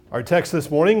Our text this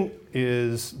morning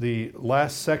is the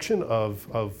last section of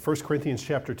 1 Corinthians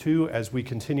chapter 2 as we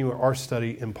continue our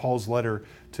study in Paul's letter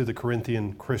to the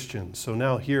Corinthian Christians. So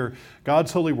now hear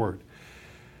God's holy word.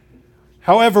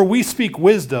 However, we speak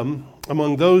wisdom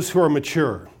among those who are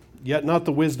mature, yet not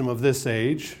the wisdom of this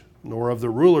age, nor of the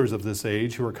rulers of this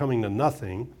age who are coming to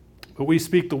nothing. But we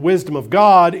speak the wisdom of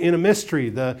God in a mystery,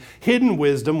 the hidden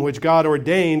wisdom which God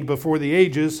ordained before the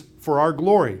ages for our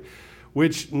glory,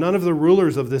 which none of the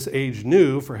rulers of this age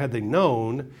knew, for had they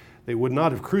known, they would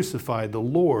not have crucified the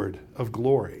Lord of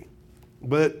glory.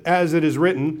 But as it is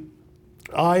written,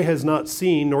 eye has not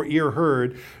seen, nor ear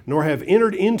heard, nor have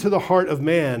entered into the heart of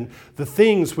man the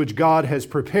things which God has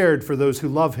prepared for those who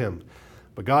love him.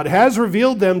 But God has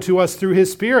revealed them to us through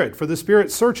his Spirit, for the Spirit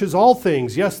searches all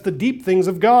things, yes, the deep things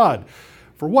of God.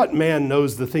 For what man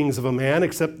knows the things of a man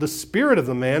except the spirit of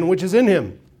the man which is in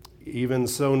him? Even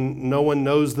so, no one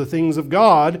knows the things of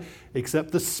God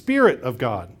except the Spirit of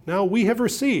God. Now we have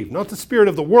received, not the spirit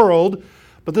of the world,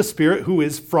 but the Spirit who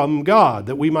is from God,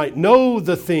 that we might know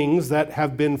the things that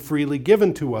have been freely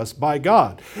given to us by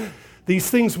God. These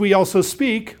things we also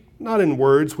speak, not in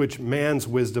words which man's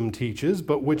wisdom teaches,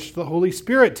 but which the Holy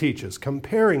Spirit teaches,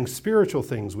 comparing spiritual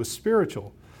things with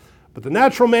spiritual. But the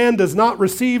natural man does not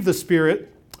receive the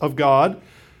Spirit of God,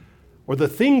 or the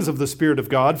things of the Spirit of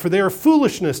God, for they are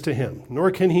foolishness to him,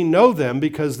 nor can he know them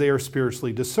because they are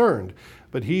spiritually discerned.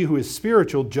 But he who is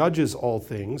spiritual judges all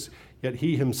things, yet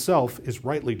he himself is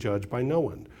rightly judged by no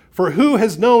one. For who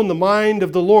has known the mind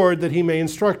of the Lord that he may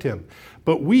instruct him?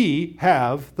 But we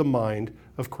have the mind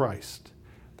of Christ.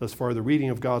 Thus far, the reading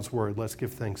of God's word. Let's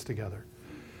give thanks together.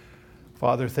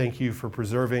 Father, thank you for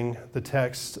preserving the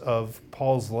text of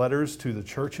Paul's letters to the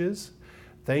churches.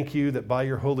 Thank you that by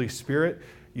your Holy Spirit,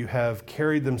 you have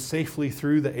carried them safely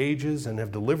through the ages and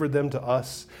have delivered them to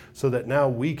us so that now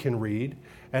we can read.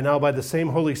 And now by the same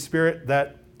Holy Spirit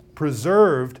that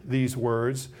preserved these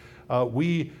words,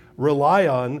 we rely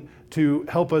on to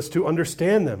help us to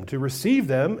understand them, to receive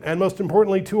them, and most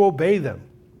importantly, to obey them.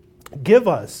 Give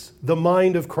us the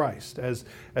mind of Christ, as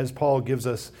Paul gives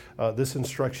us this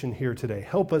instruction here today.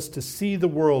 Help us to see the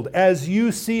world as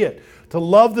you see it, to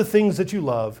love the things that you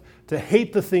love, to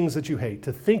hate the things that you hate,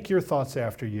 to think your thoughts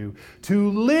after you, to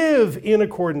live in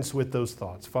accordance with those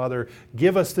thoughts. Father,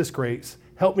 give us this grace.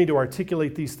 Help me to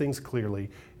articulate these things clearly.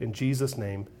 In Jesus'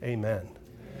 name, amen.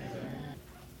 Amen.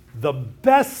 The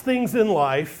best things in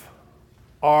life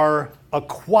are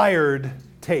acquired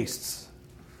tastes.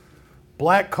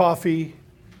 Black coffee,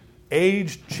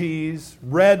 aged cheese,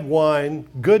 red wine,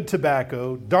 good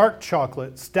tobacco, dark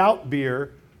chocolate, stout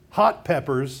beer, hot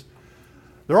peppers.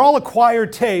 They're all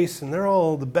acquired tastes, and they're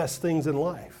all the best things in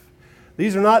life.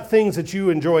 These are not things that you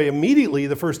enjoy immediately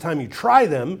the first time you try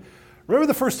them. Remember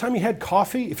the first time you had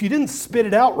coffee? If you didn't spit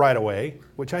it out right away,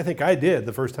 which I think I did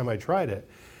the first time I tried it,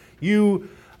 you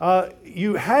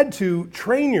had to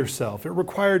train yourself. It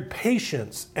required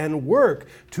patience and work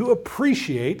to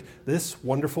appreciate this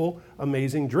wonderful,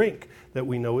 amazing drink that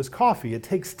we know as coffee. It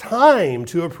takes time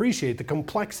to appreciate the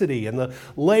complexity and the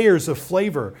layers of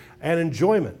flavor and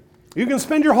enjoyment. You can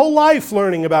spend your whole life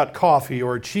learning about coffee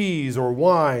or cheese or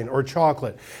wine or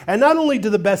chocolate. And not only do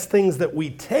the best things that we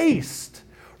taste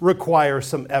require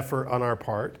some effort on our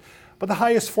part, but the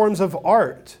highest forms of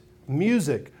art,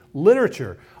 music,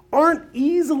 literature are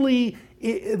easily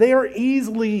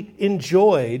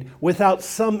enjoyed without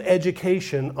some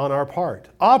education on our part.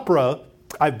 Opera,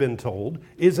 I've been told,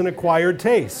 is an acquired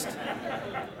taste.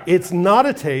 It's not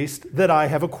a taste that I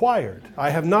have acquired.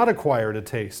 I have not acquired a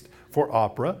taste for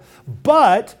opera,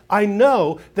 but I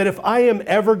know that if I am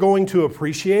ever going to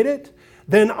appreciate it,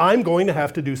 then I'm going to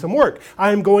have to do some work.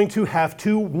 I'm going to have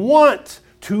to want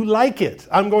to like it.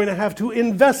 I'm going to have to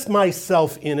invest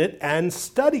myself in it and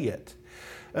study it.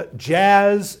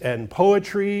 Jazz and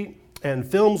poetry and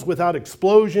films without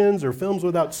explosions or films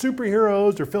without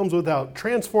superheroes or films without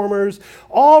transformers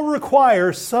all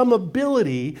require some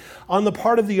ability on the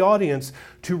part of the audience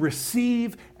to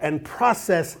receive and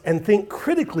process and think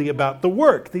critically about the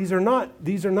work. These are not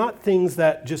things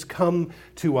that just come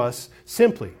to us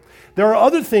simply. There are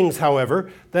other things, however,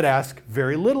 that ask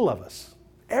very little of us.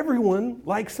 Everyone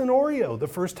likes an Oreo the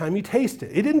first time you taste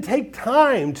it. It didn't take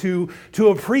time to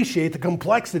appreciate the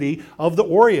complexity of the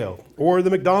Oreo or the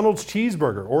McDonald's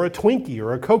cheeseburger or a Twinkie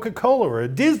or a Coca-Cola or a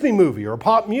Disney movie or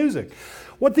pop music.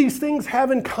 What these things have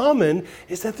in common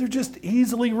is that they're just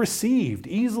easily received,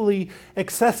 easily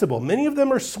accessible. Many of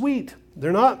them are sweet.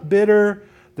 They're not bitter.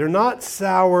 They're not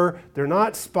sour. They're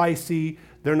not spicy.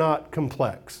 They're not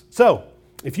complex. So,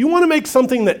 if you want to make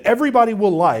something that everybody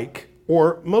will like,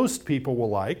 or most people will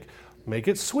like, make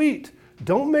it sweet.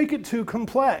 Don't make it too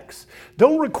complex.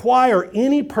 Don't require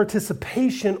any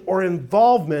participation or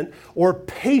involvement or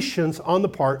patience on the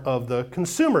part of the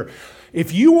consumer.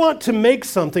 If you want to make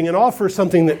something and offer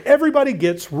something that everybody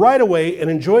gets right away and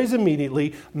enjoys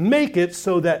immediately, make it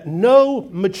so that no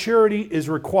maturity is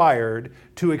required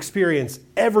to experience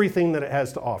everything that it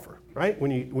has to offer, right?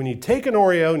 When you take an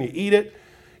Oreo and you eat it,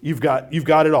 you've got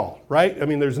it all, right? I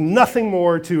mean, there's nothing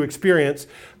more to experience,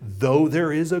 though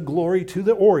there is a glory to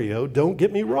the Oreo, don't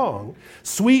get me wrong.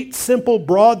 Sweet, simple,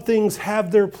 broad things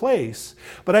have their place,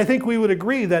 but I think we would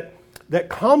agree that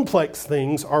complex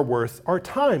things are worth our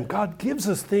time. God gives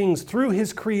us things through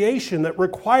his creation that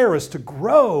require us to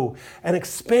grow and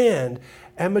expand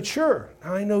and mature.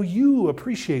 Now, I know you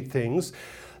appreciate things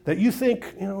that you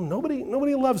think,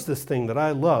 nobody loves this thing that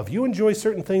I love. You enjoy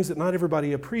certain things that not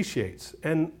everybody appreciates.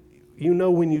 And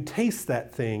when you taste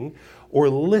that thing or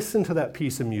listen to that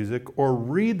piece of music or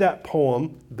read that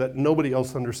poem that nobody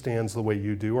else understands the way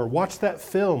you do, or watch that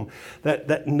film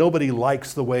that nobody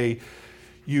likes the way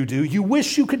you do, you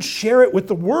wish you could share it with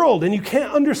the world, and you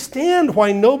can't understand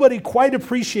why nobody quite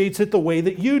appreciates it the way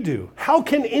that you do. How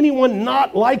can anyone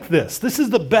not like this? This is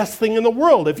the best thing in the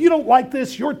world. If you don't like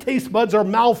this, your taste buds are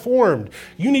malformed.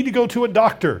 You need to go to a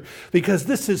doctor because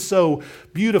this is so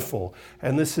beautiful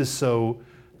and this is so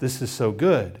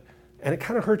good. And it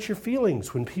kind of hurts your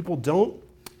feelings when people don't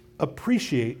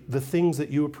appreciate the things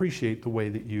that you appreciate the way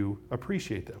that you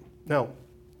appreciate them. Now,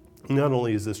 not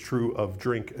only is this true of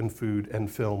drink and food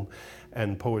and film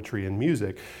and poetry and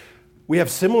music, we have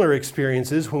similar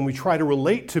experiences when we try to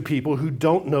relate to people who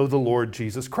don't know the Lord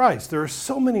Jesus Christ. There are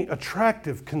so many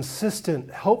attractive,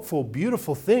 consistent, helpful,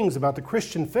 beautiful things about the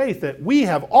Christian faith that we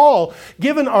have all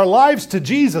given our lives to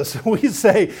Jesus. We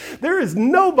say, there is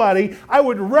nobody I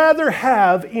would rather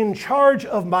have in charge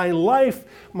of my life,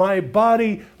 my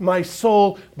body, my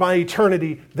soul, my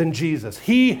eternity than Jesus.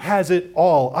 He has it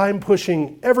all. I'm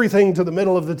pushing everything to the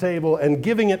middle of the table and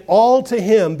giving it all to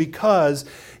him because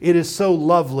it is so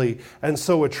lovely and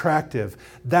so attractive.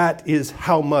 That is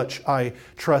how much I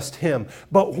trust him.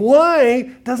 But why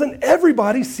doesn't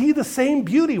everybody see the same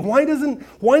beauty? Why doesn't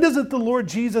the Lord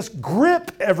Jesus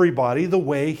grip everybody the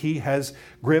way he has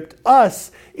gripped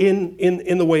us in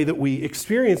the way that we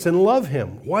experience and love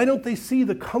him? Why don't they see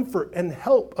the comfort and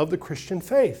help of the Christian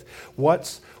faith?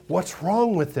 What's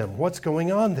wrong with them? What's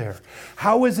going on there?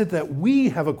 How is it that we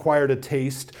have acquired a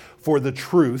taste for the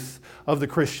truth of the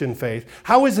Christian faith?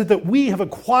 How is it that we have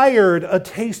acquired a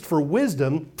taste for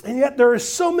wisdom, and yet there are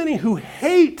so many who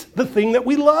hate the thing that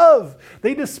we love?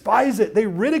 They despise it. They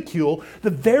ridicule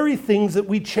the very things that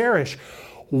we cherish.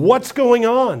 What's going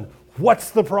on?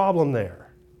 What's the problem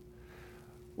there?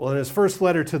 Well, in his first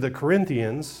letter to the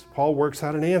Corinthians, Paul works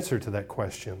out an answer to that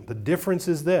question. The difference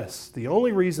is this: the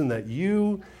only reason that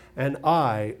you and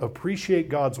I appreciate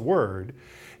God's word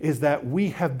is that we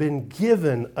have been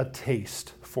given a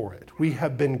taste for it. We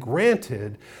have been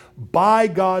granted by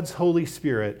God's Holy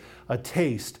Spirit a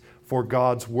taste for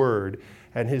God's word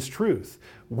and his truth.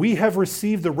 We have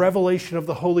received the revelation of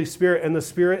the Holy Spirit, and the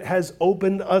Spirit has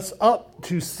opened us up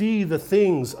to see the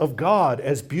things of God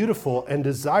as beautiful and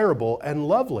desirable and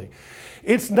lovely.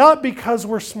 It's not because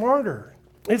we're smarter.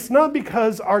 It's not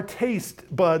because our taste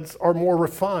buds are more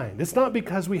refined. It's not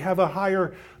because we have a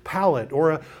higher palate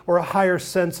or a higher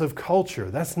sense of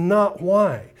culture. That's not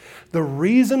why. The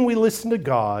reason we listen to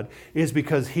God is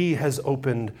because he has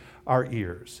opened our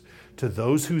ears. To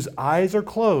those whose eyes are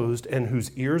closed and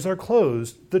whose ears are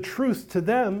closed, the truth to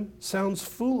them sounds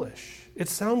foolish. It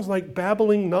sounds like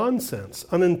babbling nonsense.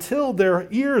 And until their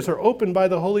ears are opened by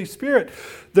the Holy Spirit,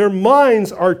 their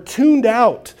minds are tuned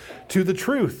out to the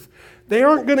truth. They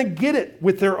aren't going to get it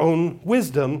with their own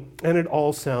wisdom, and it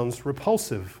all sounds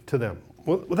repulsive to them.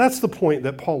 Well, that's the point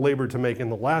that Paul labored to make in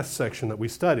the last section that we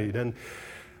studied. And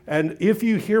if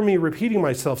you hear me repeating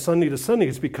myself Sunday to Sunday,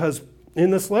 it's because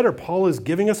in this letter, Paul is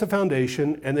giving us a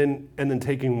foundation and then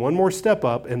taking one more step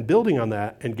up and building on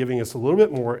that and giving us a little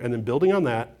bit more and then building on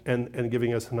that and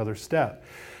giving us another step.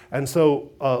 And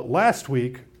so last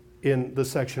week in the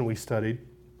section we studied,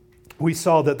 we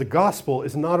saw that the gospel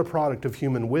is not a product of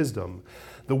human wisdom.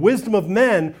 The wisdom of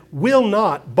men will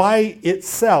not by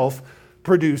itself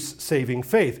produce saving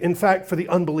faith. In fact, for the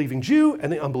unbelieving Jew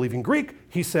and the unbelieving Greek,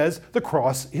 he says the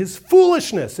cross is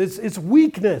foolishness, it's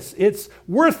weakness, it's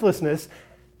worthlessness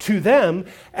to them,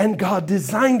 and God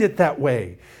designed it that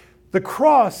way. The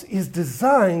cross is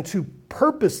designed to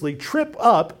purposely trip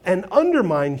up and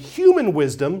undermine human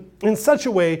wisdom in such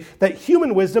a way that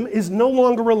human wisdom is no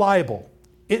longer reliable.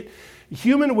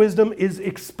 Human wisdom is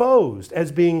exposed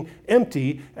as being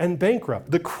empty and bankrupt.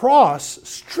 The cross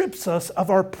strips us of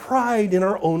our pride in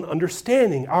our own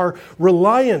understanding, our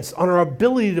reliance on our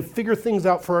ability to figure things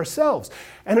out for ourselves.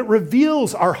 And it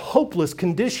reveals our hopeless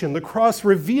condition. The cross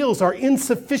reveals our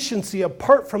insufficiency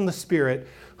apart from the Spirit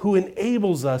who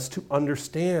enables us to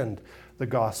understand the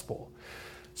gospel.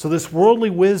 So this worldly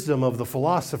wisdom of the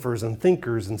philosophers and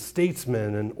thinkers and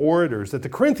statesmen and orators that the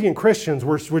Corinthian Christians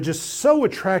were just so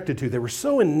attracted to, they were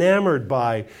so enamored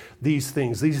by these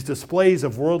things, these displays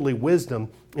of worldly wisdom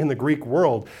in the Greek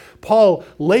world, Paul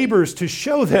labors to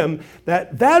show them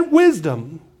that that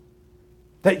wisdom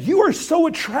that you are so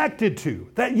attracted to,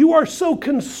 that you are so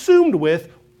consumed with,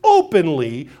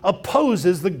 openly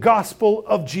opposes the gospel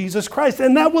of Jesus Christ.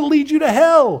 And that will lead you to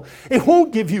hell. It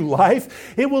won't give you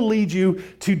life. It will lead you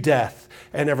to death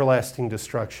and everlasting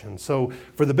destruction. So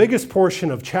for the biggest portion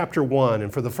of chapter 1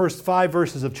 and for the first 5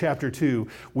 verses of chapter 2,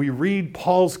 we read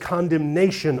Paul's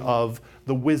condemnation of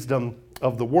the wisdom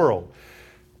of the world.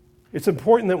 It's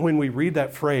important that when we read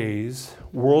that phrase,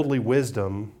 worldly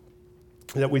wisdom,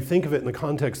 that we think of it in the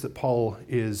context that Paul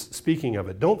is speaking of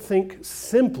it. Don't think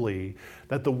simply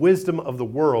that the wisdom of the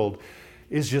world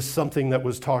is just something that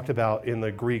was talked about in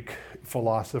the Greek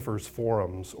philosophers'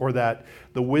 forums, or that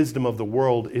the wisdom of the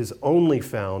world is only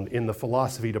found in the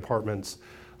philosophy departments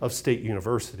of state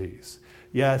universities.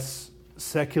 Yes,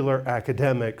 secular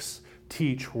academics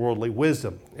teach worldly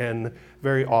wisdom, and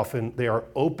very often they are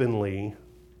openly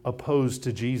opposed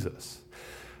to Jesus.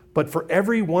 But for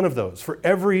every one of those, for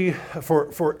every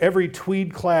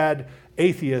tweed-clad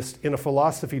atheist in a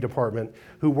philosophy department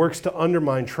who works to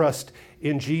undermine trust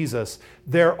in Jesus,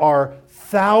 there are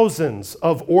thousands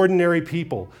of ordinary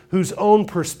people whose own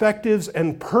perspectives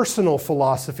and personal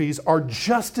philosophies are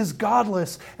just as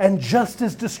godless and just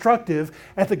as destructive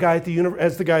as the guy at the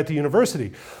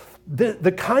university.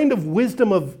 The kind of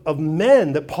wisdom of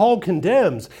men that Paul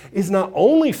condemns is not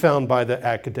only found by the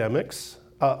academics,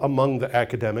 among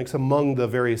the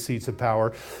various seats of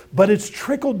power, but it's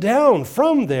trickled down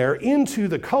from there into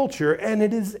the culture, and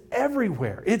it is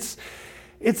everywhere.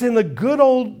 It's in the good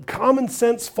old common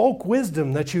sense folk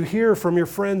wisdom that you hear from your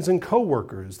friends and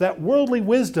coworkers. That worldly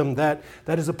wisdom that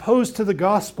is opposed to the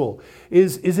gospel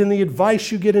is in the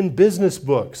advice you get in business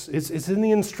books. It's in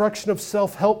the instruction of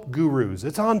self-help gurus.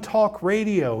 It's on talk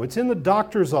radio. It's in the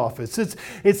doctor's office.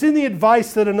 It's in the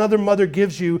advice that another mother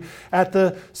gives you at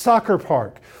the soccer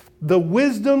park. The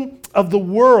wisdom of the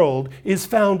world is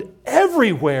found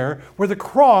everywhere where the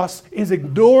cross is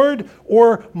ignored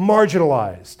or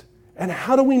marginalized. And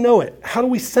how do we know it? How do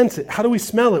we sense it? How do we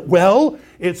smell it? Well,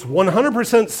 it's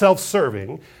 100%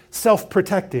 self-serving,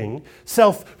 self-protecting,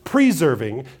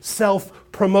 self-preserving,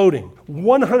 self-promoting.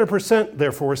 100%,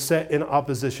 therefore, set in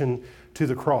opposition to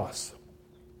the cross.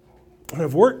 And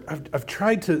I've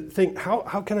tried to think,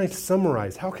 how can I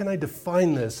summarize? How can I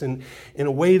define this in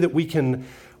a way that we can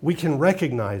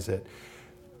recognize it?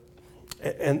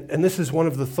 And this is one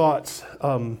of the thoughts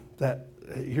that,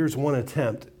 here's one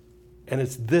attempt, and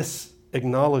it's this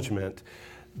acknowledgement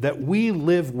that we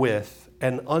live with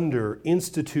and under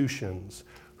institutions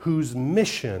whose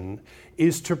mission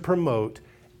is to promote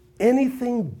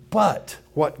anything but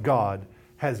what God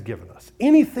has given us,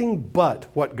 anything but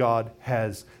what God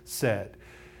has said.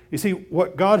 You see,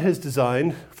 what God has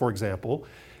designed, for example,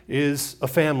 is a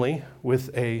family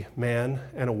with a man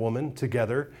and a woman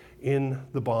together in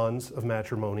the bonds of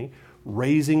matrimony,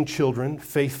 raising children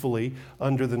faithfully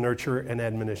under the nurture and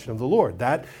admonition of the Lord.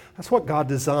 That's what God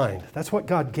designed. That's what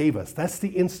God gave us. That's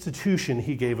the institution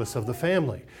He gave us of the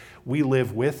family. We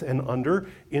live with and under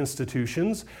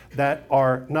institutions that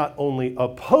are not only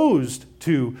opposed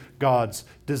to God's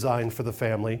design for the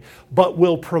family, but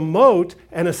will promote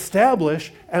and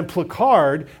establish and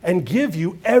placard and give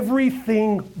you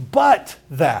everything but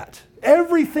that.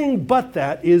 Everything but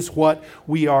that is what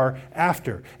we are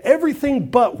after. Everything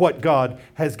but what God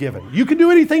has given. You can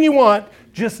do anything you want,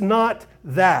 just not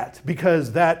that,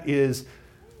 because that is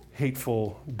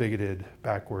hateful, bigoted,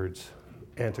 backwards,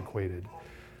 antiquated.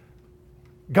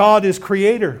 God is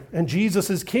creator and Jesus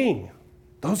is king.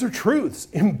 Those are truths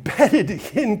embedded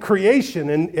in creation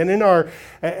and in our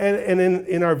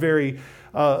very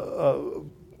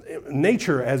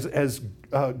nature as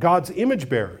God's image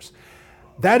bearers.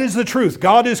 That is the truth.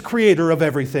 God is creator of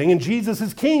everything, and Jesus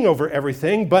is king over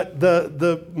everything, but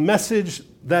the message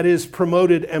that is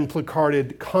promoted and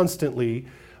placarded constantly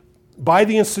by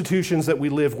the institutions that we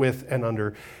live with and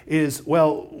under is,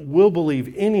 well, we'll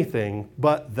believe anything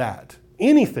but that.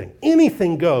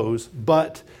 Anything goes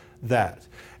but that.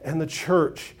 And the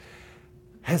church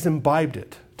has imbibed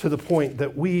it to the point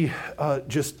that we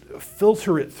just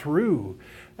filter it through,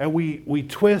 and we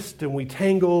twist and we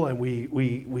tangle and we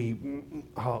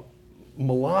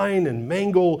malign and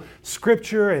mangle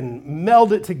Scripture and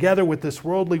meld it together with this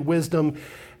worldly wisdom,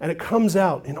 and it comes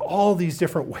out in all these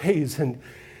different ways. And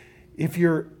if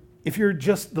you're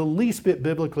just the least bit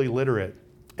biblically literate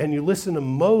and you listen to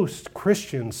most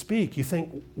Christians speak, you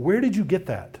think, where did you get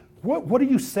that? What are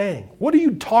you saying? What are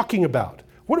you talking about?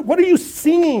 What are you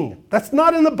singing? That's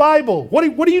not in the Bible. What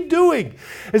are you doing?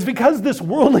 It's because this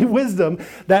worldly wisdom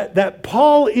that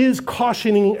Paul is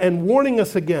cautioning and warning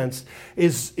us against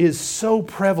is so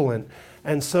prevalent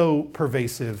and so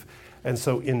pervasive and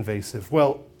so invasive.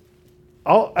 Well,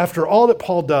 after all that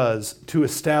Paul does to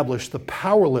establish the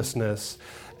powerlessness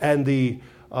and the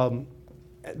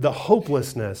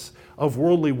hopelessness of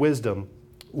worldly wisdom,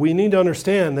 we need to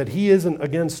understand that he isn't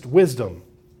against wisdom.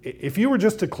 If you were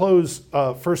just to close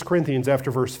 1 Corinthians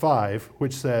after verse 5,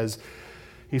 which says,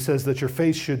 he says that your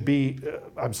faith should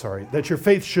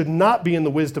not be in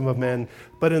the wisdom of men,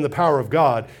 but in the power of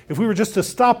God. If we were just to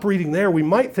stop reading there, we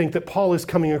might think that Paul is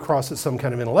coming across as some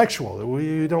kind of intellectual.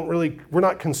 We're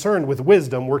not concerned with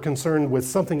wisdom. We're concerned with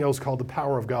something else called the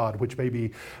power of God, which may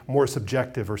be more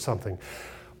subjective or something.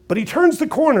 But he turns the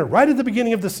corner right at the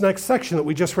beginning of this next section that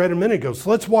we just read a minute ago. So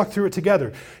let's walk through it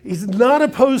together. He's not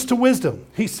opposed to wisdom.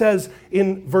 He says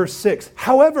in verse 6,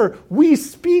 however, we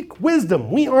speak wisdom.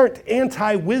 We aren't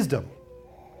anti-wisdom.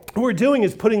 What we're doing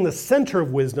is putting the center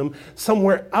of wisdom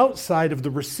somewhere outside of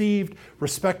the received,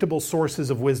 respectable sources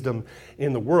of wisdom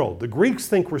in the world. The Greeks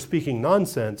think we're speaking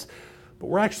nonsense, but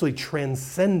we're actually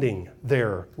transcending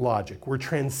their logic. We're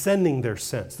transcending their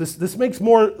sense. This makes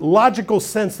more logical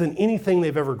sense than anything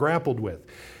they've ever grappled with.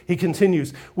 He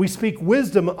continues, we speak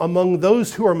wisdom among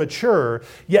those who are mature,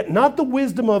 yet not the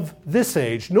wisdom of this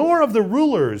age, nor of the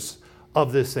rulers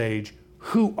of this age,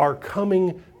 who are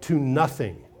coming to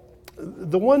nothing.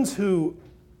 The ones who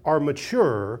are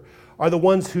mature are the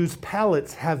ones whose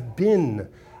palates have been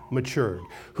matured,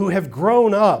 who have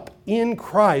grown up in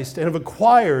Christ and have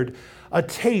acquired a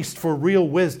taste for real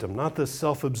wisdom, not the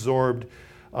self-absorbed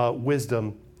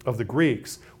wisdom of the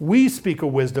Greeks. We speak a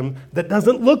wisdom that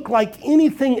doesn't look like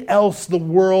anything else the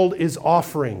world is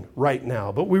offering right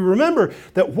now. But we remember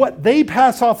that what they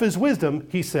pass off as wisdom,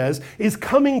 he says, is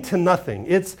coming to nothing.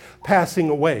 It's passing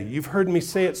away. You've heard me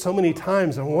say it so many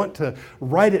times. I want to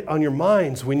write it on your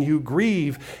minds when you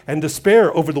grieve and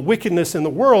despair over the wickedness in the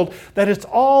world, that it's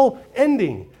all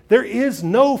ending. There is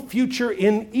no future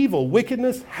in evil.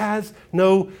 Wickedness has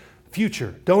no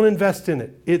future. Don't invest in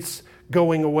it. It's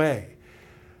going away.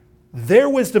 Their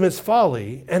wisdom is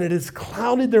folly, and it has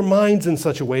clouded their minds in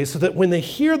such a way so that when they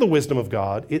hear the wisdom of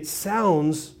God, it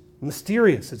sounds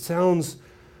mysterious. It sounds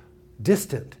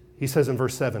distant. He says in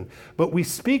verse 7, but we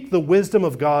speak the wisdom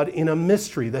of God in a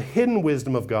mystery, the hidden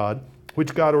wisdom of God,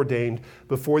 which God ordained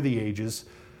before the ages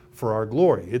for our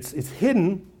glory. It's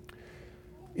hidden.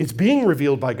 It's being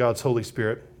revealed by God's Holy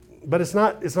Spirit, but it's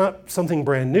not something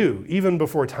brand new. Even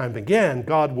before time began,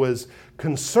 God was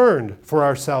concerned for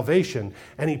our salvation,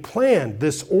 and he planned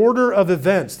this order of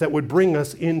events that would bring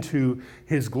us into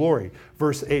his glory.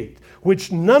 Verse 8,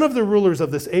 which none of the rulers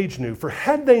of this age knew, for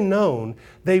had they known,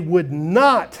 they would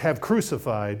not have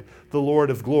crucified the Lord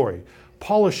of glory.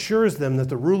 Paul assures them that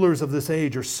the rulers of this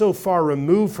age are so far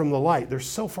removed from the light, they're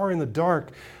so far in the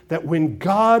dark, that when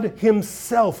God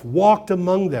himself walked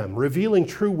among them, revealing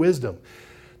true wisdom,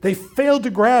 they failed to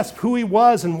grasp who he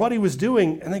was and what he was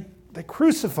doing, and they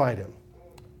crucified him.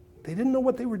 They didn't know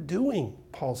what they were doing,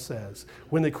 Paul says,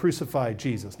 when they crucified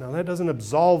Jesus. Now, that doesn't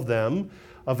absolve them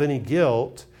of any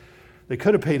guilt. They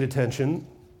could have paid attention.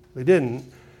 They didn't.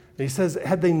 And he says,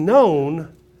 had they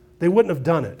known, they wouldn't have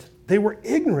done it. They were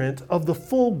ignorant of the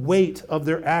full weight of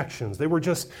their actions. They were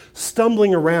just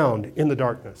stumbling around in the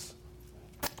darkness.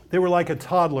 They were like a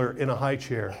toddler in a high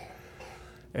chair,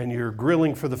 and you're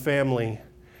grilling for the family,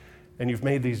 and you've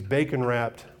made these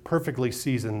bacon-wrapped, perfectly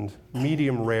seasoned,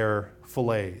 medium-rare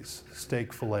fillets,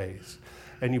 steak fillets,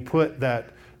 and you put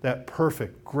that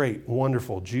perfect, great,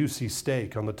 wonderful, juicy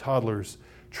steak on the toddler's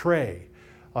tray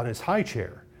on his high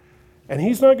chair, and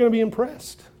he's not going to be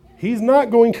impressed. He's not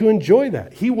going to enjoy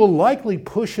that. He will likely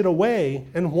push it away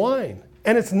and whine.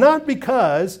 And it's not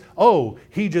because,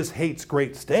 he just hates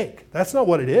great steak. That's not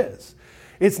what it is.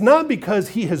 It's not because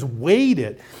he has weighed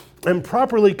it and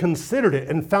properly considered it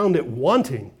and found it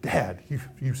wanting. Dad,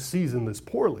 you seasoned this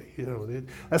poorly.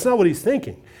 That's not what he's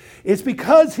thinking. It's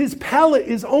because his palate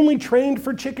is only trained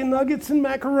for chicken nuggets and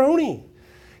macaroni.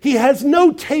 He has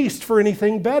no taste for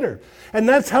anything better. And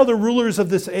that's how the rulers of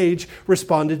this age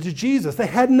responded to Jesus. They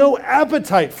had no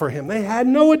appetite for him. They had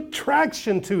no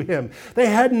attraction to him. They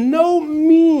had no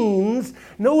means,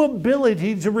 no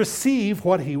ability to receive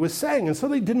what he was saying. And so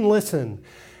they didn't listen.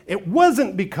 It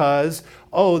wasn't because,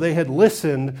 they had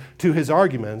listened to his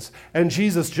arguments and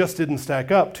Jesus just didn't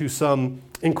stack up to some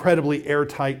incredibly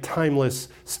airtight, timeless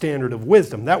standard of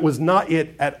wisdom. That was not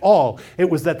it at all. It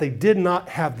was that they did not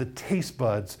have the taste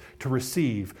buds to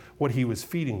receive what he was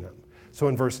feeding them. So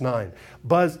in verse 9,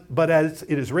 but as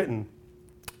it is written,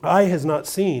 eye has not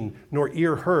seen, nor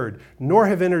ear heard, nor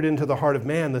have entered into the heart of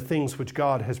man the things which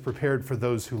God has prepared for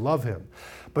those who love him.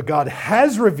 But God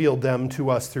has revealed them to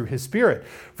us through his Spirit.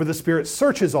 For the Spirit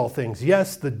searches all things,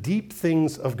 yes, the deep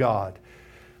things of God.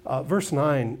 Verse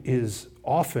 9 is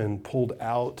often pulled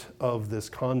out of this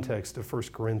context of 1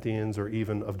 Corinthians or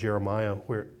even of Jeremiah,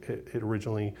 where it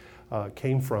originally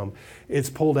came from. It's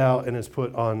pulled out and it's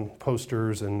put on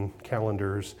posters and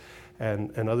calendars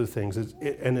and other things.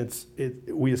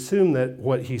 We assume that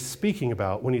what he's speaking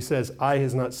about when he says, eye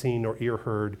has not seen nor ear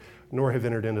heard, nor have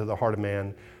entered into the heart of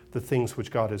man the things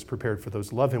which God has prepared for those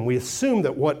who love him. We assume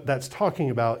that what that's talking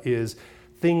about is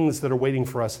things that are waiting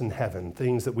for us in heaven,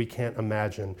 things that we can't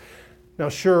imagine. Now,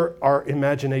 sure, our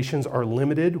imaginations are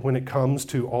limited when it comes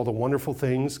to all the wonderful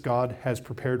things God has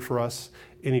prepared for us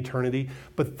in eternity,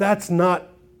 but that's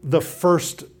not the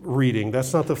first reading.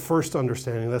 That's not the first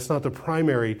understanding. That's not the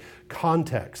primary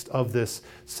context of this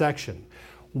section.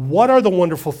 What are the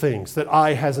wonderful things that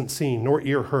eye hasn't seen, nor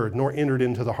ear heard, nor entered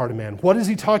into the heart of man? What is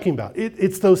he talking about?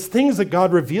 It's those things that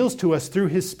God reveals to us through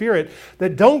his Spirit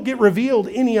that don't get revealed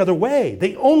any other way.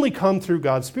 They only come through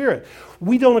God's Spirit.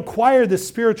 We don't acquire this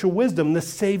spiritual wisdom,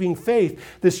 this saving faith,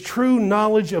 this true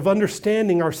knowledge of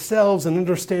understanding ourselves and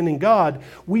understanding God.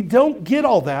 We don't get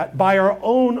all that by our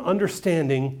own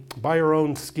understanding, by our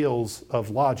own skills of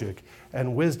logic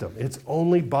and wisdom. It's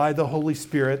only by the Holy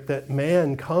Spirit that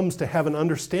man comes to have an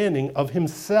understanding of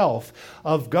himself,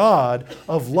 of God,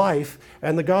 of life,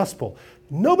 and the gospel.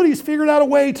 Nobody's figured out a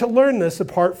way to learn this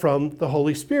apart from the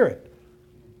Holy Spirit.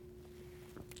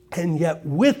 And yet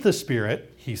with the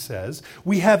Spirit, he says,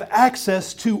 we have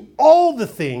access to all the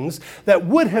things that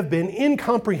would have been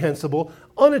incomprehensible,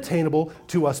 unattainable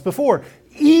to us before,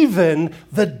 even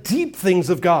the deep things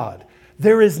of God.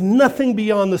 There is nothing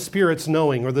beyond the Spirit's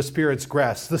knowing or the Spirit's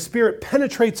grasp. The Spirit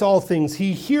penetrates all things.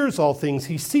 He hears all things.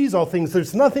 He sees all things.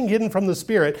 There's nothing hidden from the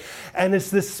Spirit. And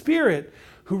it's the Spirit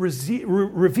who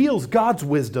reveals God's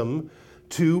wisdom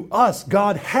to us.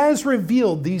 God has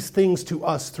revealed these things to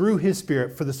us through his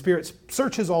Spirit, for the Spirit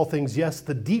searches all things, yes,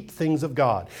 the deep things of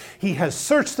God. He has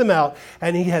searched them out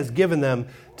and he has given them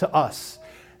to us.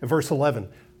 In verse 11,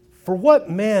 for what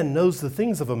man knows the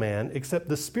things of a man except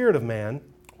the spirit of man,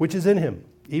 which is in him?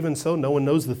 Even so, no one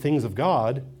knows the things of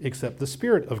God except the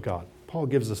Spirit of God. Paul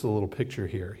gives us a little picture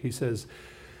here. He says,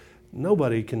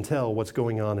 nobody can tell what's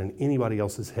going on in anybody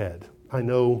else's head. I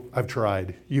know, I've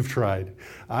tried. You've tried.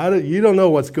 You don't know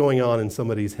what's going on in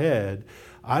somebody's head.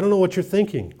 I don't know what you're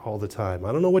thinking all the time.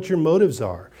 I don't know what your motives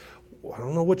are. I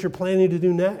don't know what you're planning to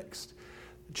do next.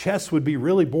 Chess would be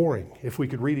really boring if we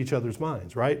could read each other's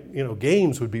minds, right?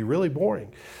 Games would be really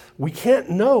boring. We can't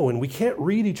know and we can't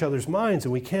read each other's minds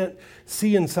and we can't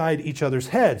see inside each other's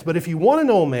heads. But if you want to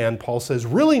know a man, Paul says,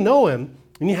 really know him,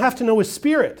 and you have to know his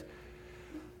spirit.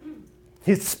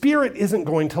 His spirit isn't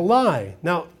going to lie.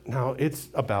 Now it's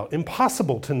about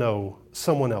impossible to know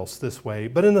someone else this way.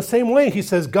 But in the same way, he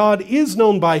says God is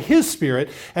known by his Spirit,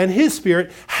 and his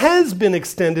Spirit has been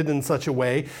extended in such a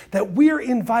way that we're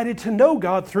invited to know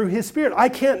God through his Spirit. I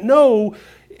can't know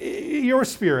your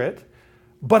spirit,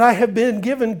 but I have been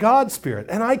given God's Spirit,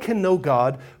 and I can know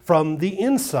God from the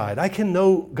inside. I can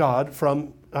know God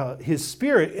from his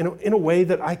Spirit in a way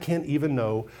that I can't even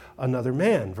know another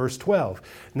man. Verse 12,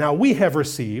 now we have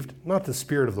received, not the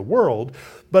spirit of the world,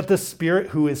 but the Spirit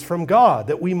who is from God,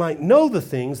 that we might know the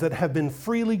things that have been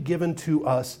freely given to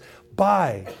us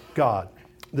by God.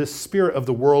 This spirit of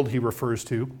the world he refers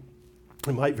to,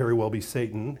 it might very well be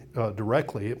Satan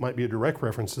directly. It might be a direct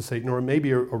reference to Satan, or it may be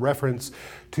a reference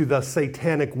to the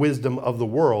satanic wisdom of the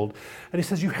world. And he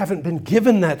says, you haven't been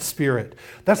given that Spirit.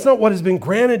 That's not what has been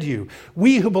granted you.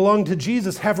 We who belong to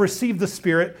Jesus have received the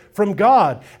Spirit from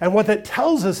God. And what that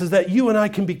tells us is that you and I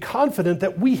can be confident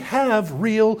that we have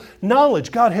real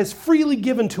knowledge. God has freely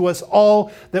given to us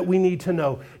all that we need to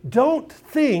know. Don't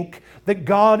think that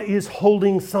God is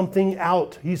holding something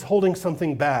out. He's holding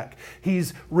something back.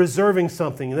 He's reserving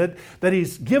something. That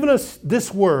he's given us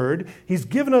this word, he's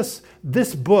given us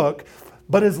this book,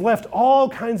 but has left all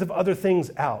kinds of other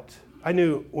things out. I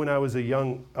knew when I was a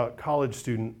young college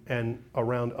student and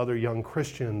around other young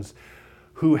Christians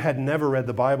who had never read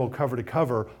the Bible cover to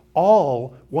cover,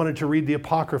 all wanted to read the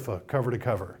Apocrypha cover to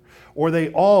cover. Or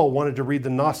they all wanted to read the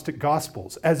Gnostic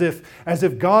Gospels, as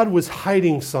if God was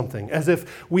hiding something, as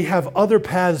if we have other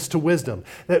paths to wisdom,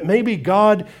 that maybe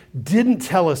God didn't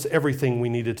tell us everything we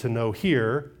needed to know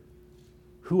here.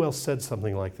 Who else said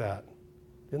something like that?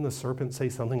 Didn't the serpent say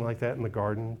something like that in the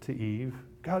garden to Eve?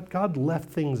 God left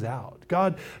things out.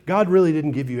 God really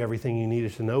didn't give you everything you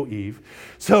needed to know, Eve.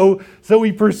 So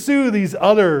we pursue these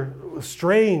other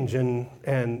strange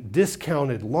and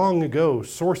discounted long ago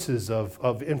sources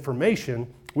of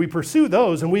information. We pursue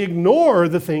those and we ignore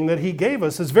the thing that he gave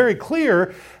us. It's very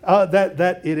clear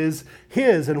that it is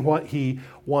his and what he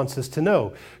wants us to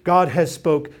know. God has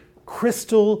spoke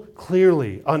crystal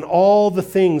clearly on all the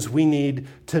things we need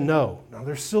to know. Now,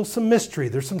 there's still some mystery.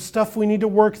 There's some stuff we need to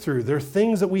work through. There are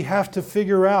things that we have to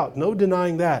figure out. No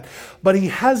denying that. But he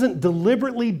hasn't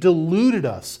deliberately deluded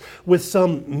us with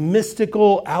some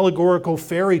mystical, allegorical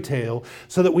fairy tale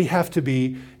so that we have to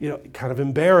be, kind of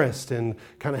embarrassed and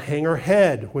kind of hang our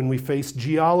head when we face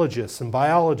geologists and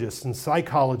biologists and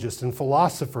psychologists and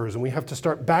philosophers, and we have to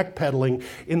start backpedaling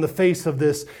in the face of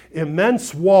this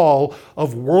immense wall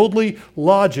of worldly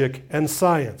logic and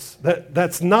science.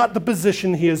 That's not the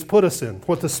position he has put us in.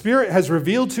 What the Spirit has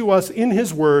revealed to us in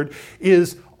his word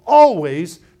is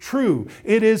always true.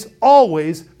 It is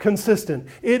always consistent.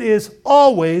 It is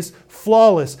always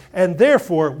flawless, and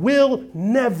therefore will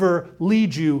never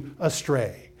lead you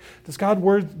astray. Does God's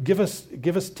word give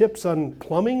us tips on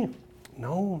plumbing?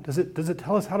 No. Does it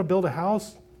tell us how to build a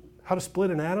house? How to split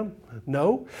an atom?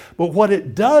 No. But what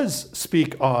it does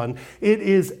speak on, it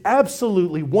is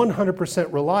absolutely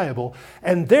 100% reliable,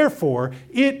 and therefore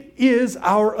it is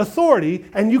our authority,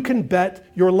 and you can bet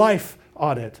your life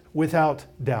on it without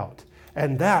doubt.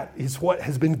 And that is what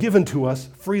has been given to us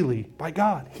freely by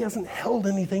God. He hasn't held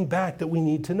anything back that we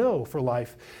need to know for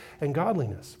life and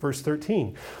godliness. Verse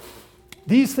 13.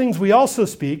 These things we also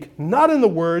speak, not in the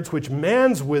words which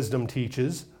man's wisdom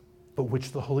teaches, but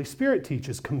which the Holy Spirit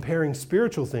teaches, comparing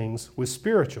spiritual things with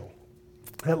spiritual.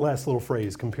 That last little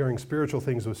phrase, comparing spiritual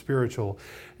things with spiritual,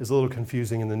 is a little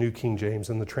confusing in the New King James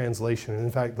and the translation. And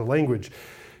in fact, the language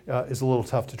is a little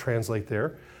tough to translate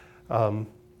there.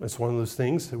 It's one of those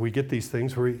things that we get these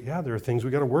things where, there are things we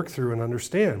got to work through and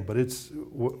understand. But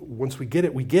once we get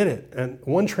it, we get it. And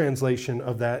one translation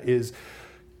of that is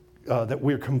that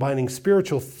we're combining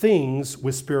spiritual things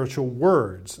with spiritual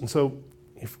words. And so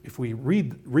if we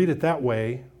read it that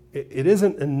way, it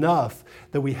isn't enough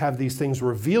that we have these things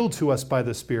revealed to us by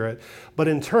the Spirit, but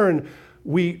in turn,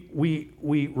 we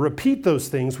repeat those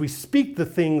things. We speak the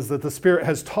things that the Spirit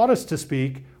has taught us to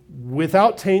speak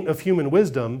without taint of human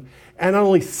wisdom, and not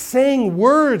only saying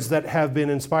words that have been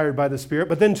inspired by the Spirit,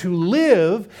 but then to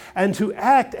live and to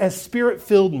act as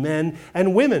Spirit-filled men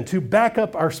and women, to back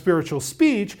up our spiritual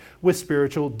speech with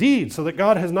spiritual deeds, so that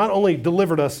God has not only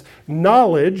delivered us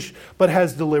knowledge, but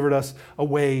has delivered us a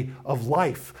way of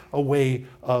life, a way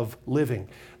of living.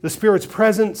 The Spirit's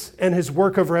presence and his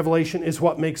work of revelation is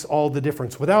what makes all the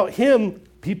difference. Without him,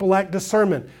 people lack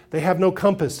discernment. They have no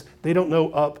compass. They don't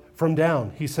know up from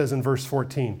down, he says in verse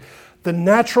 14. The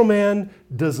natural man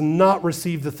does not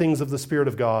receive the things of the Spirit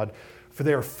of God, for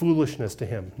they are foolishness to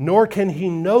him, nor can he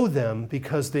know them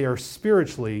because they are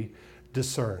spiritually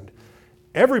discerned.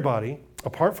 Everybody,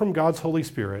 apart from God's Holy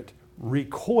Spirit,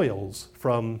 recoils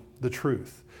from the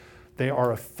truth. They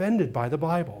are offended by the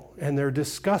Bible, and they're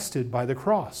disgusted by the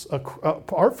cross.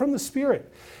 Apart from the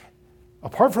Spirit,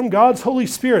 apart from God's Holy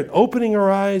Spirit opening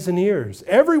our eyes and ears,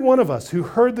 every one of us who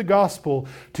heard the gospel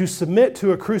to submit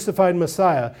to a crucified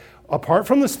Messiah, apart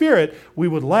from the Spirit, we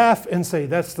would laugh and say,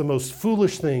 that's the most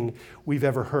foolish thing we've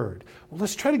ever heard. Well,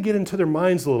 let's try to get into their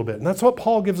minds a little bit. And that's what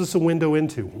Paul gives us a window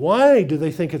into. Why do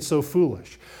they think it's so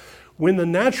foolish? When the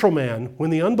natural man, when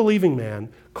the unbelieving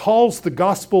man calls the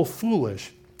gospel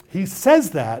foolish, he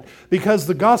says that because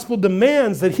the gospel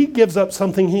demands that he gives up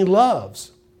something he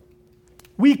loves.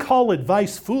 We call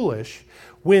advice foolish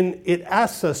when it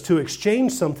asks us to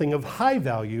exchange something of high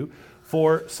value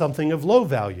for something of low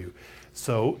value.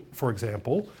 So, for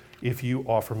example, if you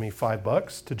offer me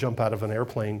 $5 to jump out of an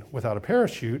airplane without a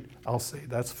parachute, I'll say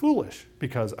that's foolish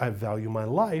because I value my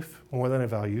life more than I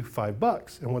value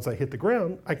 $5. And once I hit the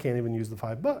ground, I can't even use the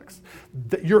 $5.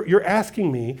 You're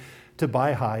asking me to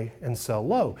buy high and sell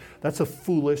low. That's a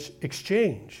foolish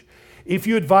exchange. If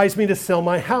you advise me to sell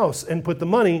my house and put the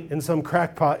money in some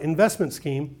crackpot investment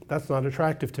scheme, that's not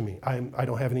attractive to me. I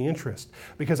don't have any interest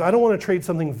because I don't want to trade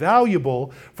something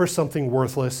valuable for something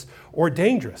worthless or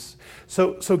dangerous.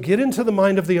 So get into the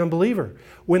mind of the unbeliever.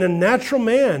 When a natural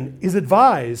man is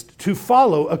advised to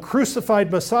follow a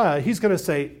crucified Messiah, he's going to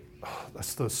say, oh,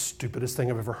 that's the stupidest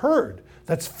thing I've ever heard.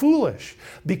 That's foolish.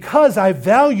 Because I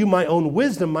value my own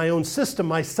wisdom, my own system,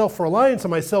 my self-reliance,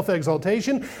 and my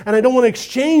self-exaltation, and I don't want to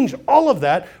exchange all of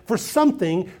that for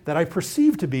something that I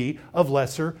perceive to be of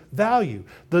lesser value.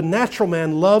 The natural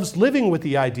man loves living with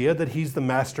the idea that he's the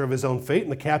master of his own fate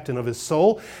and the captain of his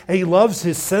soul. And he loves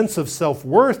his sense of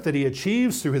self-worth that he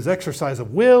achieves through his exercise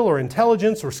of will or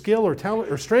intelligence or skill or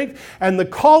talent or strength. And the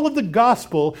call of the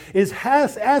gospel is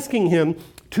asking him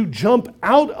to jump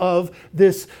out of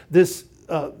this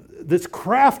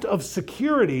craft of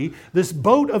security, this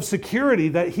boat of security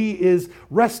that he is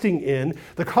resting in.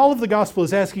 The call of the gospel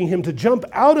is asking him to jump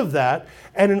out of that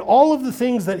and in all of the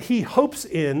things that he hopes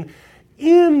in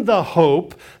the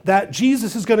hope that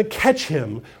Jesus is going to catch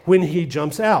him when he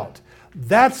jumps out.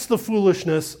 That's the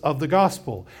foolishness of the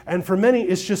gospel. And for many,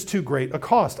 it's just too great a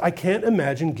cost. I can't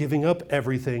imagine giving up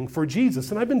everything for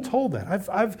Jesus. And I've been told that.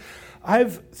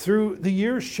 I've through the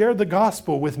years shared the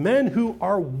gospel with men who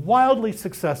are wildly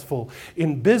successful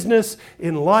in business,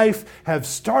 in life, have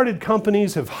started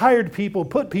companies, have hired people,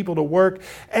 put people to work,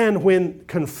 and when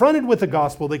confronted with the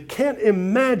gospel, they can't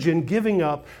imagine giving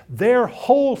up their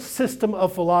whole system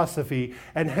of philosophy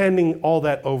and handing all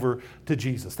that over to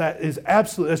Jesus.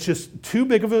 That's just too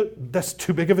big of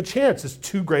a chance. It's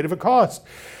too great of a cost.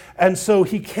 And so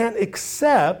he can't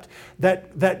accept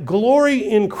that glory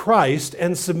in Christ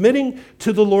and submitting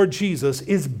to the Lord Jesus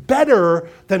is better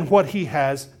than what he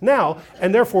has now.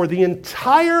 And therefore, the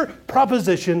entire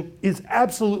proposition is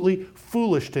absolutely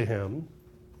foolish to him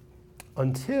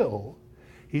until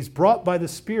he's brought by the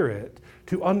Spirit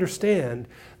to understand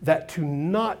that to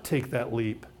not take that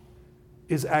leap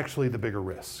is actually the bigger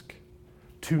risk.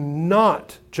 To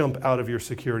not jump out of your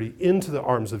security into the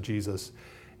arms of Jesus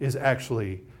is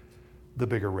actually the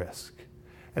bigger risk.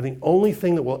 And the only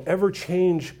thing that will ever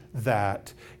change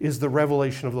that is the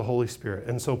revelation of the Holy Spirit.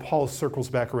 And so Paul circles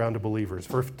back around to believers.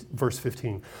 Verse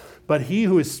 15. But he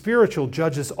who is spiritual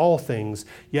judges all things,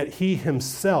 yet he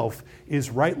himself is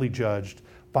rightly judged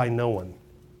by no one.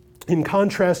 In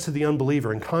contrast to the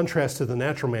unbeliever, in contrast to the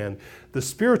natural man, the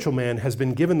spiritual man has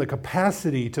been given the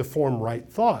capacity to form right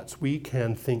thoughts. We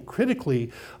can think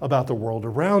critically about the world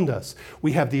around us.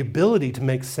 We have the ability to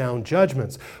make sound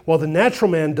judgments. While the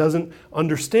natural man doesn't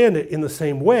understand it in the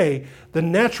same way, the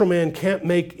natural man can't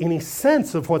make any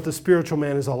sense of what the spiritual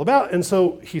man is all about. And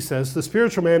so he says the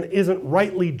spiritual man isn't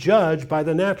rightly judged by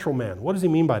the natural man. What does he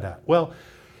mean by that? Well,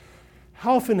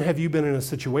 how often have you been in a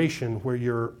situation where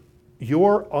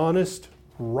your honest,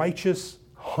 righteous,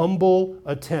 humble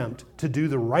attempt to do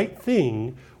the right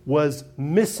thing was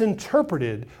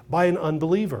misinterpreted by an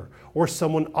unbeliever or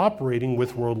someone operating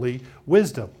with worldly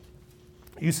wisdom?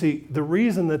 You see, the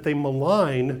reason that they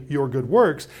malign your good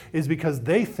works is because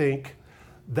they think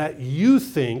that you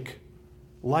think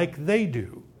like they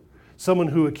do. Someone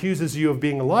who accuses you of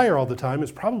being a liar all the time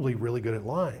is probably really good at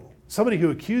lying. Somebody who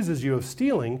accuses you of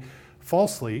stealing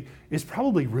falsely is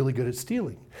probably really good at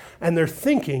stealing. And they're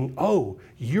thinking, oh,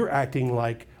 you're acting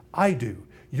like I do.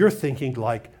 You're thinking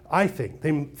like I think.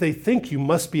 They think you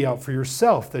must be out for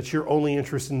yourself, that you're only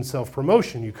interested in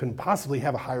self-promotion. You couldn't possibly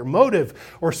have a higher motive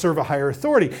or serve a higher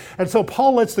authority. And so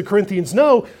Paul lets the Corinthians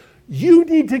know, you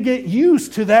need to get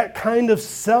used to that kind of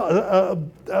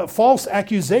false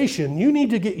accusation. You need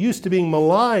to get used to being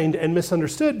maligned and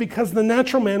misunderstood because the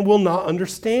natural man will not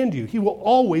understand you. He will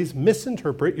always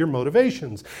misinterpret your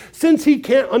motivations. Since he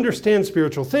can't understand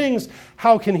spiritual things,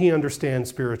 how can he understand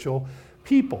spiritual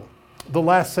people? The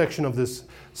last section of this,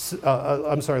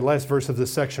 last verse of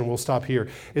this section, we'll stop here,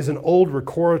 is an old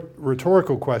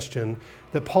rhetorical question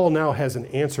that Paul now has an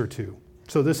answer to.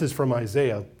 So this is from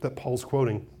Isaiah that Paul's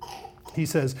quoting. He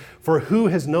says, "For who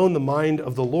has known the mind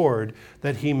of the Lord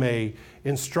that he may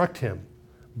instruct him?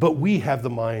 But we have the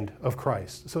mind of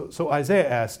Christ." So Isaiah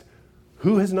asked,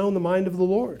 who has known the mind of the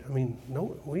Lord? I mean,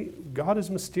 God is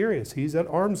mysterious. He's at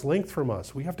arm's length from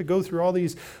us. We have to go through all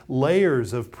these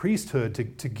layers of priesthood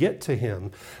to get to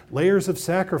him, layers of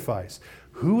sacrifice.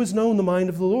 Who has known the mind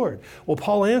of the Lord? Well,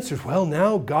 Paul answers, well,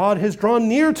 now God has drawn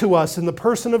near to us in the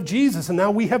person of Jesus, and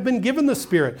now we have been given the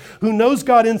Spirit who knows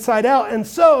God inside out. And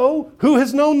so, who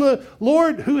has known the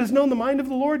Lord? Who has known the mind of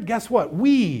the Lord? Guess what?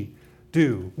 We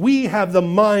do. We have the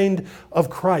mind of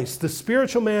Christ. The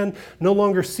spiritual man no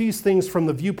longer sees things from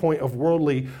the viewpoint of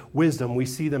worldly wisdom. We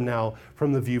see them now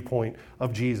from the viewpoint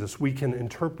of Jesus. We can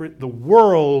interpret the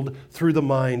world through the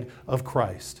mind of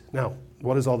Christ. Now,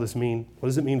 what does all this mean? What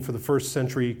does it mean for the first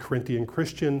century Corinthian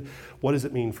Christian? What does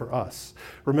it mean for us?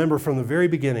 Remember, from the very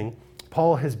beginning,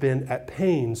 Paul has been at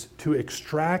pains to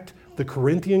extract the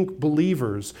Corinthian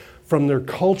believers from their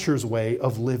culture's way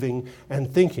of living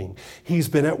and thinking. He's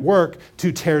been at work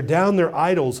to tear down their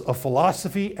idols of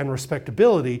philosophy and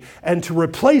respectability and to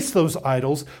replace those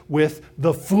idols with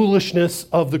the foolishness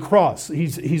of the cross.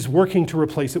 He's working to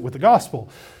replace it with the gospel.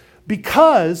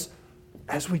 Because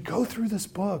as we go through this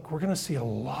book, we're going to see a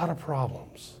lot of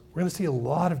problems. We're going to see a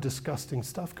lot of disgusting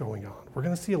stuff going on. We're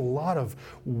going to see a lot of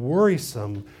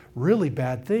worrisome, really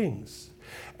bad things.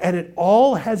 And it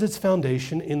all has its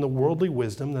foundation in the worldly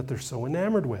wisdom that they're so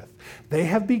enamored with. They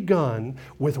have begun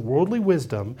with worldly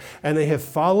wisdom, and they have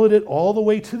followed it all the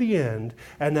way to the end,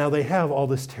 and now they have all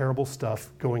this terrible stuff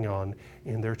going on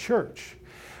in their church.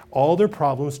 All their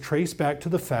problems trace back to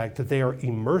the fact that they are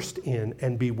immersed in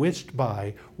and bewitched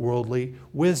by worldly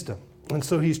wisdom. And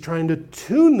so he's trying to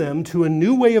tune them to a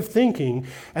new way of thinking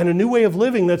and a new way of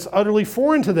living that's utterly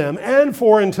foreign to them and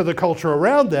foreign to the culture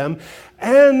around them.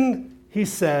 And he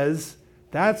says,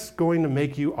 that's going to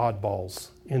make you oddballs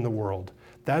in the world.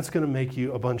 That's going to make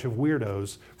you a bunch of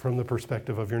weirdos from the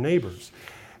perspective of your neighbors.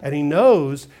 And he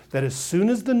knows that as soon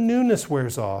as the newness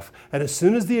wears off, and as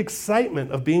soon as the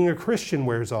excitement of being a Christian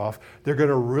wears off, they're going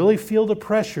to really feel the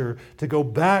pressure to go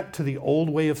back to the old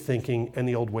way of thinking and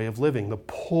the old way of living. The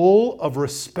pull of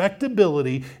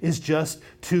respectability is just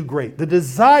too great. The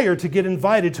desire to get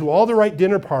invited to all the right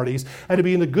dinner parties and to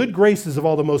be in the good graces of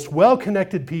all the most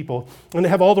well-connected people and to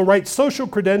have all the right social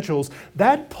credentials,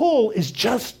 that pull is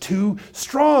just too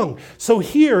strong. So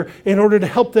here, in order to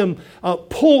help them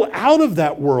pull out of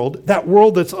that world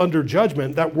that's under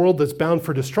judgment, that world that's bound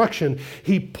for destruction,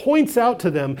 he points out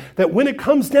to them that when it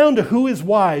comes down to who is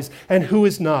wise and who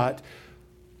is not,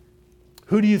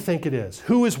 who do you think it is?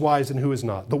 Who is wise and who is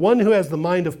not? The one who has the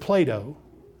mind of Plato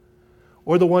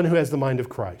or the one who has the mind of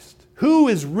Christ? Who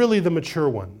is really the mature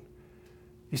one?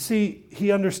 You see,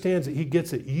 he understands it. He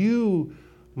gets it. You,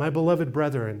 my beloved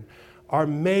brethren, are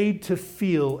made to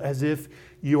feel as if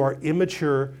you are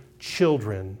immature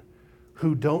children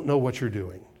who don't know what you're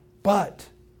doing. But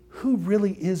who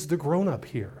really is the grown-up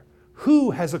here?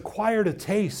 Who has acquired a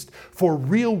taste for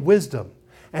real wisdom?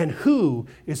 And who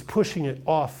is pushing it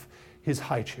off his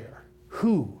high chair?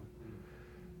 Who?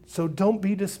 So don't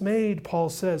be dismayed, Paul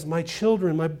says. My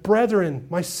children, my brethren,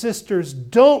 my sisters,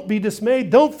 don't be dismayed.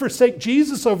 Don't forsake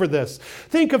Jesus over this.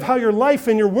 Think of how your life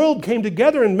and your world came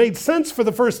together and made sense for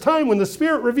the first time when the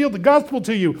Spirit revealed the gospel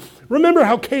to you. Remember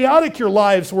how chaotic your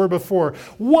lives were before.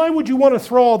 Why would you want to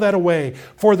throw all that away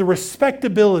for the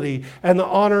respectability and the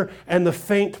honor and the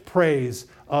faint praise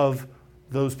of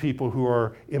those people who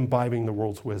are imbibing the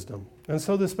world's wisdom? And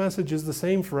so this message is the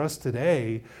same for us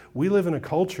today. We live in a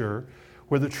culture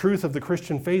where the truth of the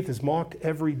Christian faith is mocked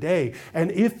every day.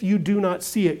 And if you do not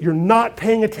see it, you're not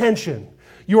paying attention.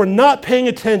 You are not paying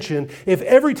attention if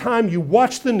every time you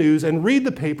watch the news and read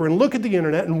the paper and look at the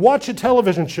internet and watch a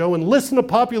television show and listen to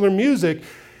popular music,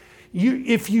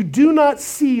 if you do not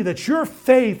see that your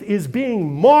faith is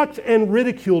being mocked and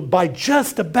ridiculed by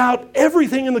just about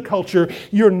everything in the culture,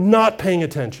 you're not paying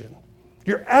attention.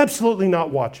 You're absolutely not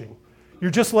watching.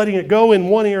 You're just letting it go in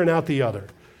one ear and out the other.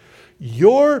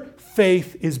 Your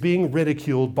faith is being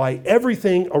ridiculed by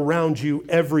everything around you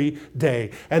every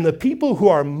day. And the people who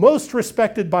are most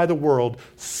respected by the world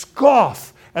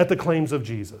scoff at the claims of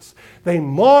Jesus. They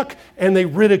mock and they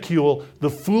ridicule the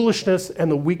foolishness and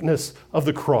the weakness of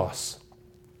the cross.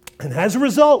 And as a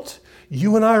result,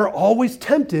 you and I are always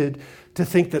tempted to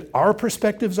think that our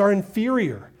perspectives are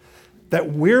inferior, that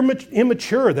we're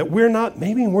immature, that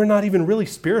maybe we're not even really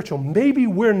spiritual. Maybe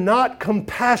we're not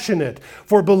compassionate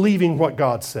for believing what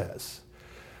God says.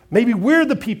 Maybe we're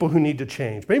the people who need to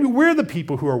change. Maybe we're the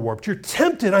people who are warped. You're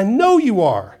tempted, I know you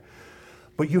are.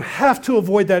 But you have to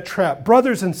avoid that trap.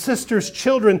 Brothers and sisters,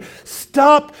 children,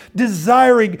 stop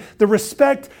desiring the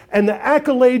respect and the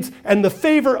accolades and the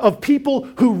favor of people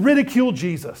who ridicule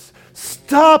Jesus.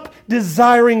 Stop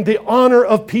desiring the honor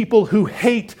of people who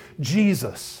hate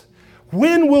Jesus.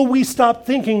 When will we stop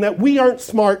thinking that we aren't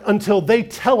smart until they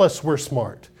tell us we're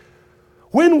smart?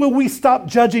 When will we stop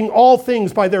judging all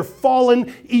things by their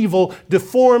fallen, evil,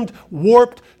 deformed,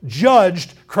 warped,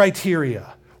 judged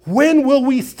criteria? When will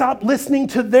we stop listening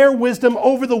to their wisdom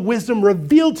over the wisdom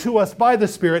revealed to us by the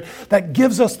Spirit that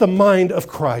gives us the mind of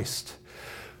Christ?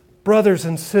 Brothers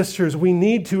and sisters, we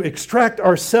need to extract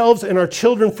ourselves and our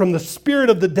children from the spirit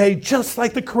of the day, just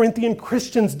like the Corinthian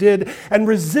Christians did, and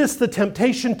resist the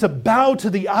temptation to bow to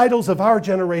the idols of our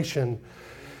generation.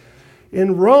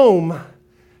 In Rome,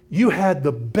 you had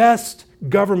the best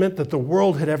government that the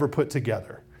world had ever put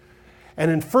together. And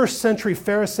in first century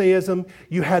Pharisaism,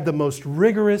 you had the most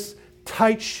rigorous,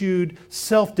 tight-shoed,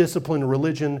 self-disciplined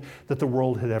religion that the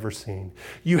world had ever seen.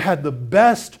 You had the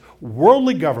best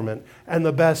worldly government and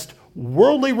the best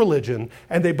worldly religion,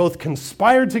 and they both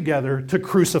conspired together to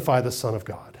crucify the Son of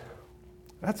God.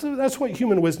 That's what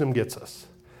human wisdom gets us.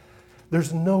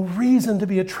 There's no reason to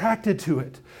be attracted to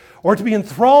it, or to be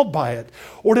enthralled by it,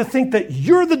 or to think that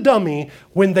you're the dummy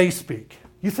when they speak.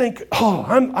 You think, oh,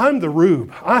 I'm the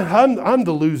rube. I'm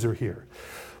the loser here.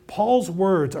 Paul's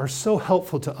words are so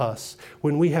helpful to us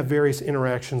when we have various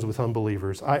interactions with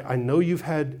unbelievers. I know you've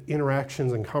had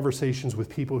interactions and conversations with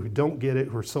people who don't get it,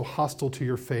 who are so hostile to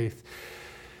your faith.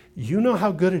 You know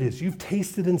how good it is. You've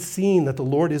tasted and seen that the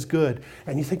Lord is good.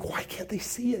 And you think, why can't they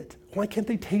see it? Why can't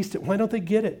they taste it? Why don't they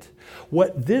get it?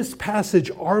 What this passage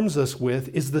arms us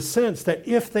with is the sense that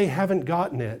if they haven't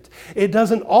gotten it, it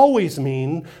doesn't always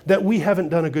mean that we haven't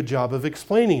done a good job of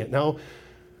explaining it. Now,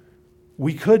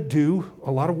 we could do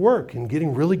a lot of work in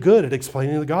getting really good at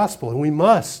explaining the gospel, and we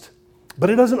must. But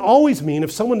it doesn't always mean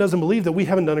if someone doesn't believe that we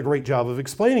haven't done a great job of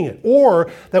explaining it,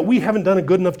 or that we haven't done a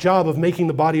good enough job of making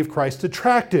the body of Christ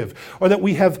attractive, or that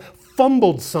we have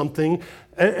fumbled something,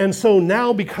 and so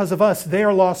now because of us, they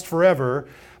are lost forever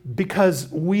because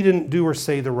we didn't do or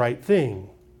say the right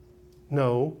thing.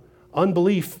 No,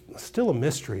 unbelief is still a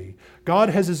mystery. God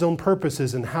has his own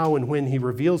purposes in how and when he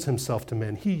reveals himself to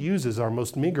men. He uses our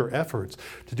most meager efforts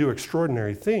to do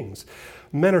extraordinary things.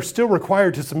 Men are still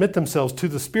required to submit themselves to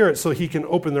the Spirit so he can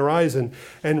open their eyes and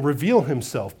reveal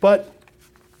himself. But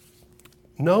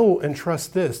know and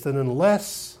trust this, that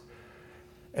unless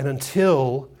and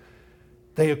until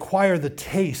they acquire the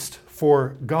taste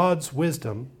for God's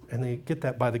wisdom, and they get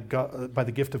that by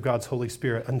the gift of God's Holy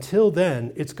Spirit, until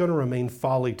then, it's going to remain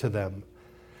folly to them.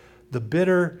 The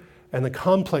bitter and the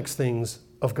complex things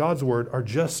of God's word are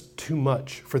just too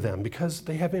much for them because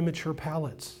they have immature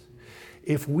palates.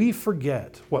 If we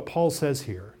forget what Paul says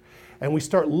here, and we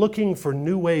start looking for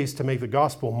new ways to make the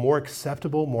gospel more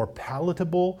acceptable, more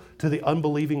palatable to the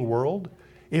unbelieving world,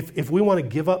 if we want to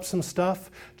give up some stuff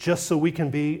just so we can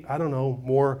be,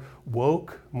 more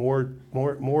woke,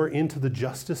 more into the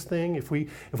justice thing, if we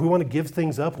want to give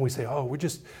things up and we say, oh, we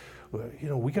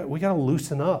got to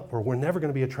loosen up or we're never going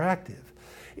to be attractive.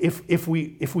 If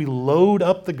we load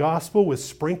up the gospel with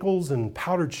sprinkles and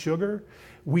powdered sugar,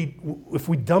 if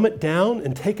we dumb it down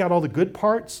and take out all the good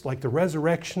parts, like the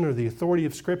resurrection or the authority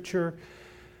of Scripture,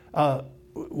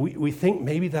 we think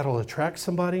maybe that'll attract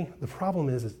somebody. The problem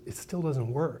is it still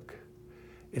doesn't work.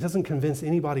 It doesn't convince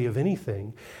anybody of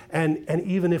anything. And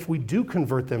even if we do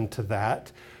convert them to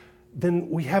that, then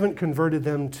we haven't converted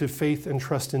them to faith and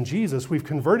trust in Jesus. We've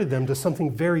converted them to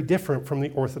something very different from the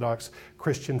Orthodox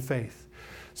Christian faith.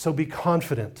 So be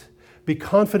confident. Be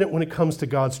confident when it comes to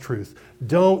God's truth.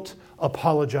 Don't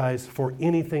apologize for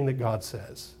anything that God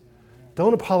says.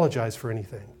 Don't apologize for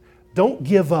anything. Don't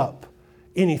give up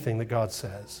anything that God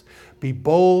says. Be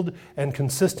bold and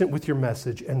consistent with your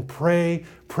message and pray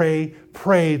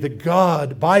that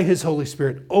God, by his Holy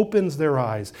Spirit, opens their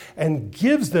eyes and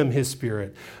gives them his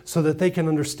Spirit so that they can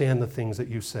understand the things that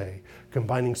you say.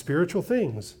 Combining spiritual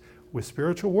things with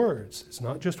spiritual words. It's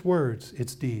not just words,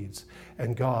 it's deeds.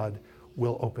 And God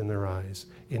will open their eyes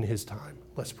in his time.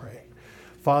 Let's pray.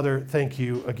 Father, thank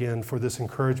you again for this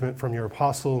encouragement from your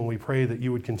apostle, and we pray that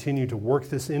you would continue to work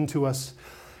this into us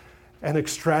and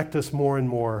extract us more and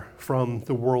more from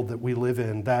the world that we live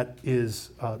in. That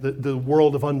is the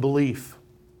world of unbelief.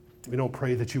 We don't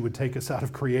pray that you would take us out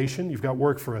of creation. You've got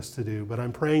work for us to do. But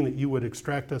I'm praying that you would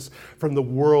extract us from the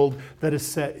world that is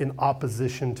set in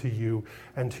opposition to you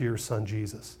and to your Son,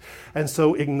 Jesus. And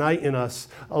so ignite in us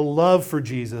a love for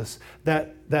Jesus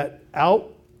that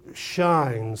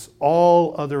outshines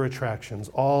all other attractions,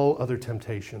 all other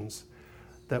temptations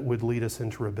that would lead us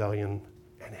into rebellion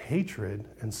and hatred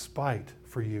and spite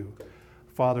for you.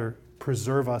 Father,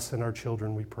 preserve us and our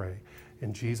children, we pray.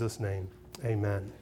 In Jesus' name, amen.